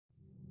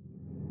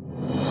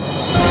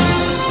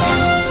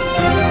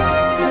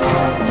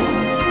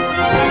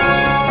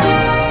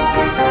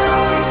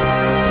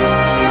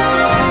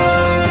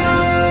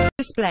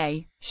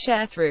display.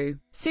 Sharethrough.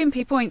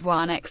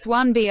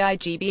 Soompi.1x1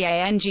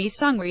 BIGBANG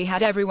Seungri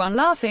had everyone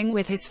laughing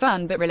with his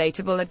fun but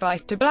relatable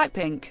advice to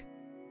BLACKPINK.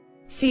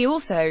 See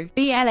also,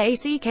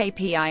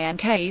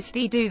 BLACKPINK's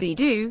The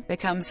Do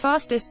becomes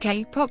fastest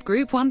K-pop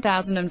group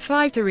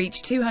 1005 to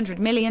reach 200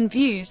 million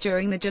views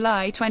during the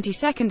July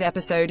 22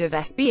 episode of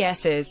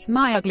SBS's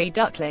My Ugly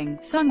Duckling.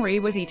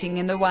 Seungri was eating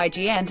in the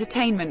YG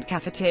Entertainment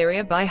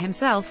cafeteria by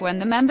himself when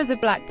the members of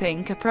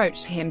BLACKPINK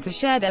approached him to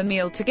share their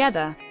meal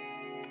together.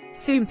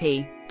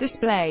 Soompi.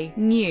 Display.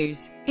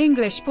 News.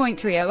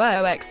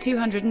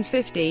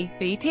 English.300x250,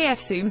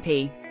 BTF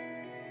Soompi.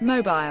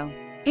 Mobile.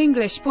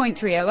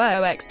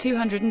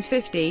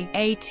 English.300x250,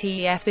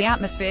 ATF. The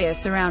atmosphere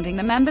surrounding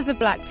the members of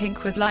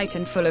BLACKPINK was light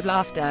and full of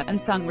laughter, and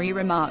Seungri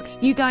remarked,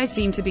 "You guys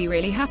seem to be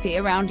really happy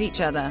around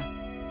each other.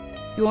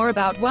 You're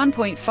about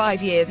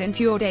 1.5 years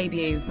into your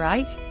debut,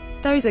 right?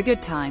 Those are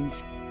good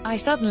times. I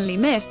suddenly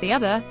miss the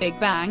other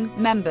BIGBANG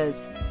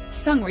members."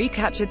 Seungri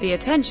captured the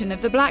attention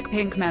of the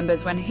BLACKPINK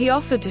members when he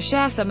offered to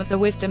share some of the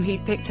wisdom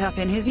he's picked up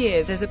in his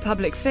years as a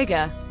public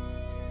figure.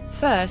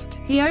 First,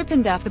 he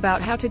opened up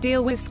about how to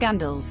deal with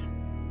scandals.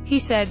 He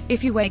said,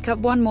 "If you wake up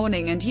one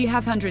morning and you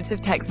have hundreds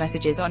of text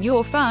messages on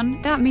your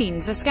phone, that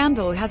means a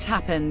scandal has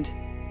happened.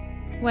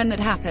 When that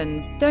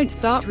happens, don't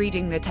start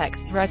reading the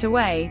texts right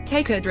away,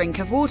 take a drink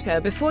of water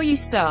before you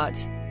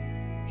start."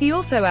 He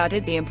also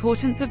added the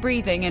importance of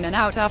breathing in and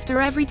out after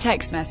every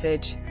text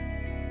message.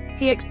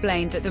 He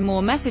explained that the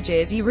more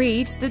messages you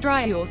read, the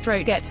drier your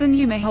throat gets and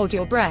you may hold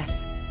your breath.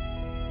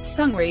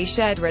 Seungri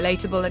shared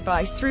relatable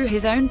advice through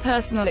his own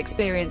personal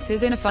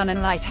experiences in a fun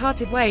and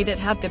light-hearted way that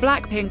had the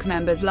BLACKPINK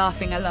members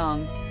laughing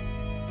along.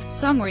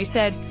 Seungri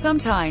said,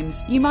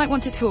 "Sometimes, you might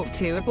want to talk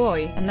to a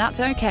boy, and that's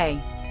okay.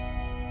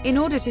 In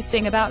order to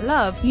sing about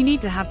love, you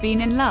need to have been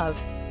in love."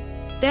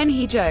 Then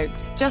he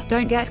joked, "Just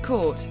don't get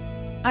caught.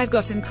 I've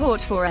gotten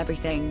caught for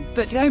everything,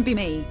 but don't be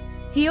me."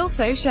 He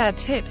also shared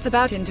tips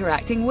about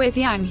interacting with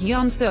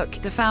Hyun Suk,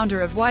 the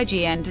founder of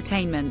YG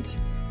Entertainment.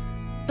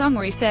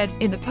 Seungri said,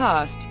 "In the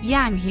past,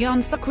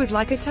 Hyun Suk was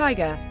like a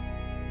tiger.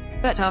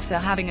 But after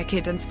having a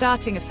kid and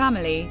starting a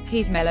family,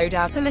 he's mellowed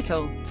out a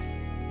little."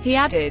 He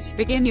added,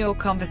 "Begin your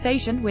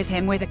conversation with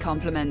him with a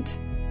compliment.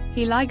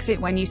 He likes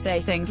it when you say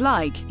things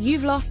like,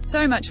 'You've lost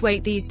so much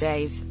weight these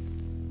days.'"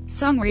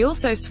 Seungri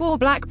also swore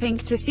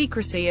BLACKPINK to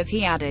secrecy as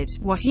he added,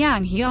 "What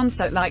Hyun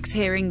Suk likes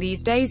hearing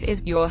these days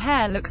is, 'Your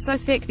hair looks so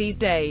thick these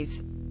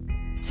days.'"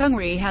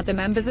 Seungri had the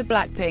members of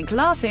BLACKPINK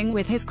laughing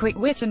with his quick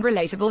wit and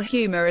relatable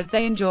humor as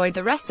they enjoyed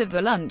the rest of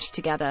the lunch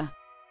together.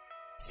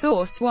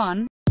 Source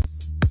 1.